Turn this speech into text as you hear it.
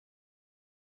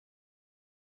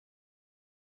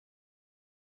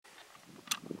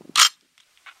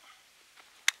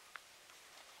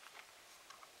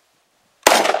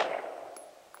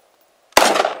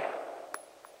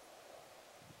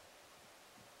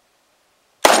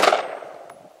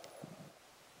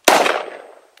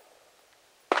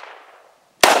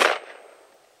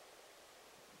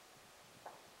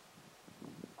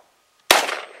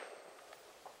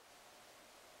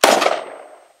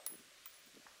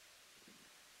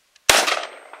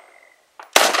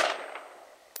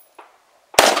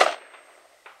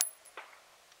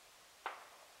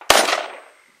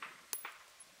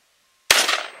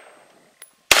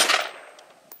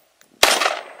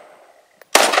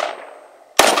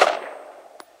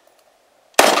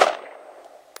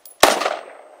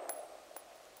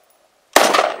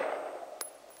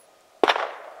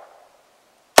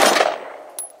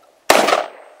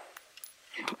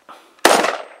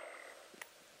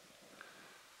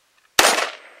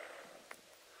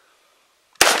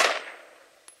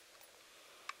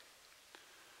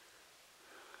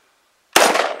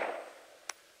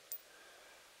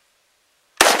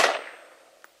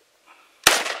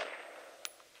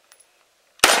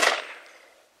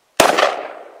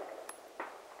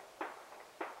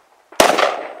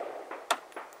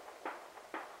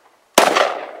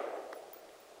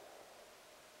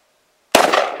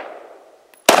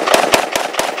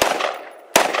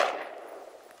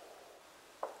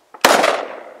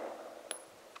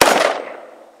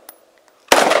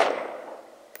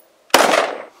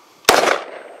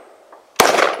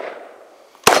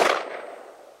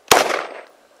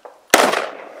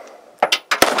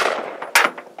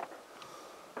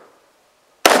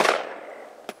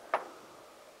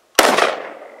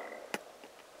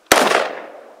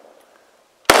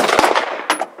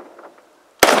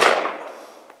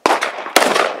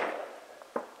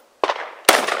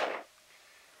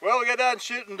Well, we got done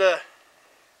shooting the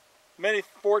Mini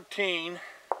 14.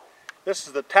 This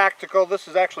is the tactical. This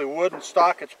is actually wooden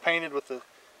stock. It's painted with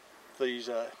these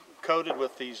coated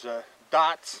with these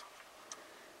dots.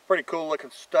 Pretty cool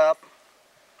looking stuff.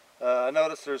 I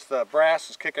noticed there's the brass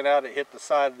is kicking out. It hit the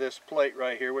side of this plate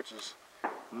right here, which is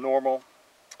normal.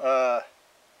 Got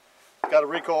a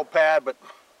recoil pad,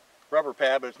 rubber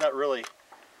pad, but it's not really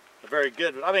very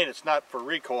good. I mean, it's not for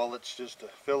recoil. It's just to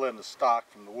fill in the stock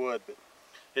from the wood. But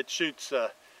it shoots.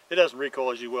 It doesn't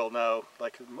recoil, as you well know,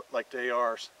 like the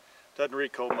ARs. Doesn't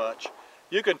recoil much.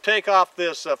 You can take off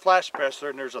this flash suppressor,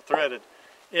 and there's a threaded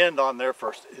end on there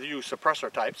for you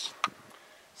suppressor types.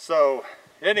 So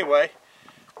anyway,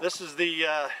 this is the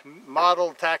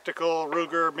model tactical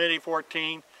Ruger Mini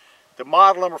 14. The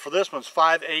model number for this one's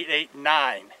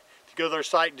 5889. If you go to their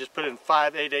site and just put in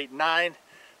 5889,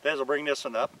 that'll bring this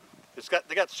one up.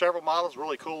 They got several models,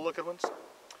 really cool looking ones.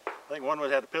 I think one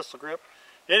had a pistol grip.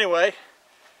 Anyway,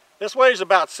 this weighs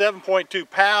about 7.2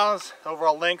 pounds.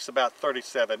 Overall length's about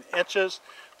 37 inches.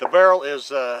 The barrel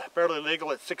is barely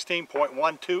legal at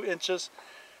 16.12 inches.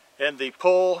 And the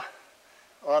pull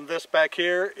on this back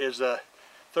here is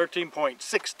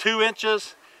 13.62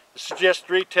 inches. The suggested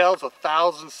retail is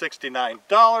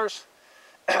 $1,069.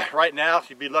 Right now,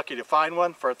 you'd be lucky to find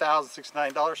one for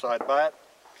 $1,069, so I'd buy it.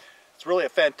 It's really a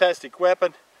fantastic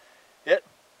weapon.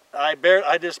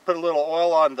 I just put a little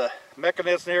oil on the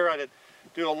mechanism here. I didn't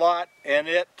do a lot, and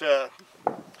it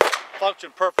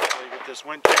functioned perfectly with this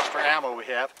Winchester ammo we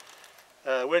have.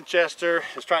 Winchester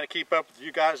is trying to keep up with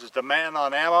you guys' demand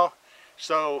on ammo.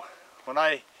 So when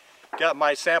I got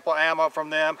my sample ammo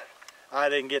from them, I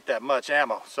didn't get that much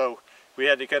ammo. So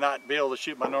we cannot be able to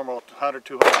shoot my normal 100,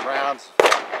 200 rounds.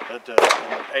 But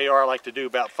an AR I like to do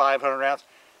about 500 rounds.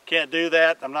 Can't do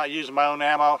that. I'm not using my own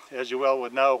ammo, as you well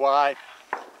would know why.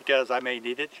 Because I may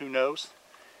need it, who knows.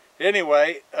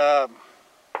 Anyway,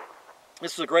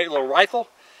 this is a great little rifle.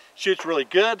 Shoots really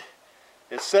good.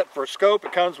 It's set for scope.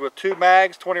 It comes with 2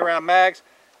 mags, 20 round mags.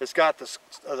 It's got the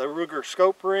Ruger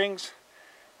scope rings,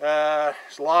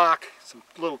 lock, some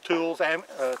little tools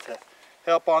to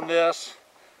help on this.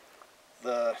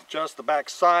 Just the back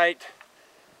sight.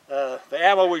 The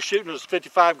ammo we're shooting is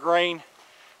 55 grain.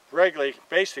 Regularly,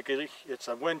 basically, it's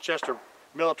a Winchester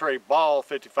military ball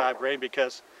 55 grain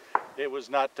because it was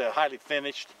not highly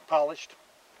finished, polished.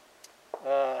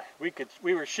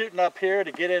 We were shooting up here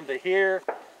to get into here.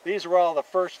 These were all the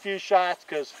first few shots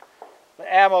because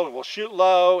the ammo will shoot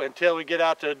low until we get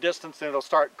out to a distance and it'll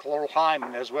start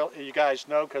climbing, as well you guys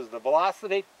know, because of the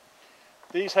velocity.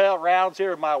 These rounds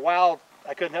here, my wild,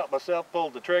 I couldn't help myself,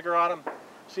 pulled the trigger on them,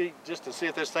 just to see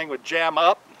if this thing would jam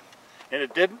up, and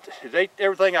it didn't. It ate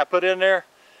everything I put in there.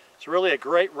 It's really a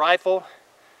great rifle.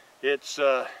 It's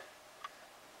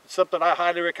something I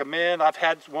highly recommend. I've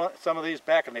had some of these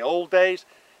back in the old days.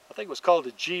 I think it was called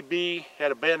the GB.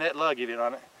 Had a bayonet lug unit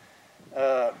on it.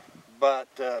 But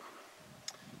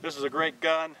this is a great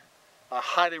gun. I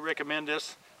highly recommend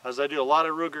this, as I do a lot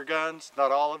of Ruger guns.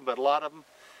 Not all of them, but a lot of them.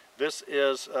 This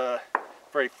is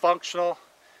very functional,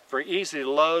 very easy to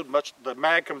load. The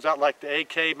mag comes out like the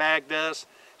AK mag does,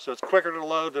 so it's quicker to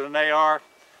load than an AR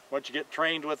once you get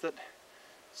trained with it.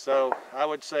 So I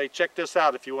would say check this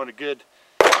out if you want a good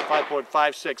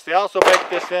 5.56. They also make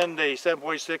this in the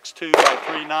 7.62 by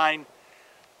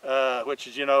 3.9, which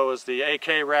is, is the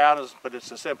AK round, but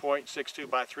it's a 7.62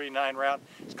 by 3.9 round.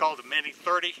 It's called the Mini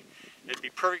 30. It'd be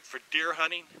perfect for deer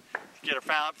hunting. You get a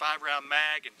 5-round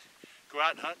mag and go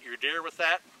out and hunt your deer with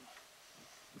that.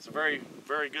 It's a very,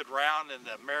 very good round, and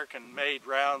the American-made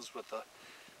rounds with a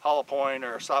hollow point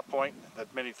or a soft point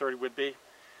that Mini 30 would be.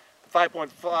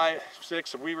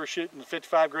 5.56 that we were shooting, the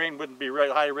 55 grain wouldn't be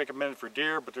highly recommended for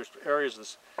deer, but there's areas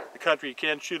of the country you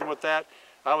can shoot them with that.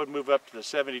 I would move up to the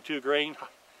 72 grain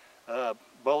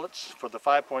bullets for the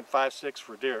 5.56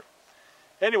 for deer.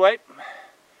 Anyway,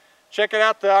 check it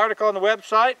out, the article on the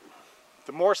website.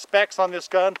 The more specs on this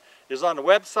gun is on the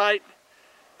website.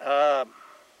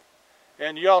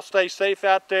 And you all stay safe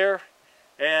out there,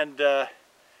 and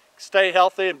stay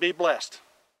healthy and be blessed.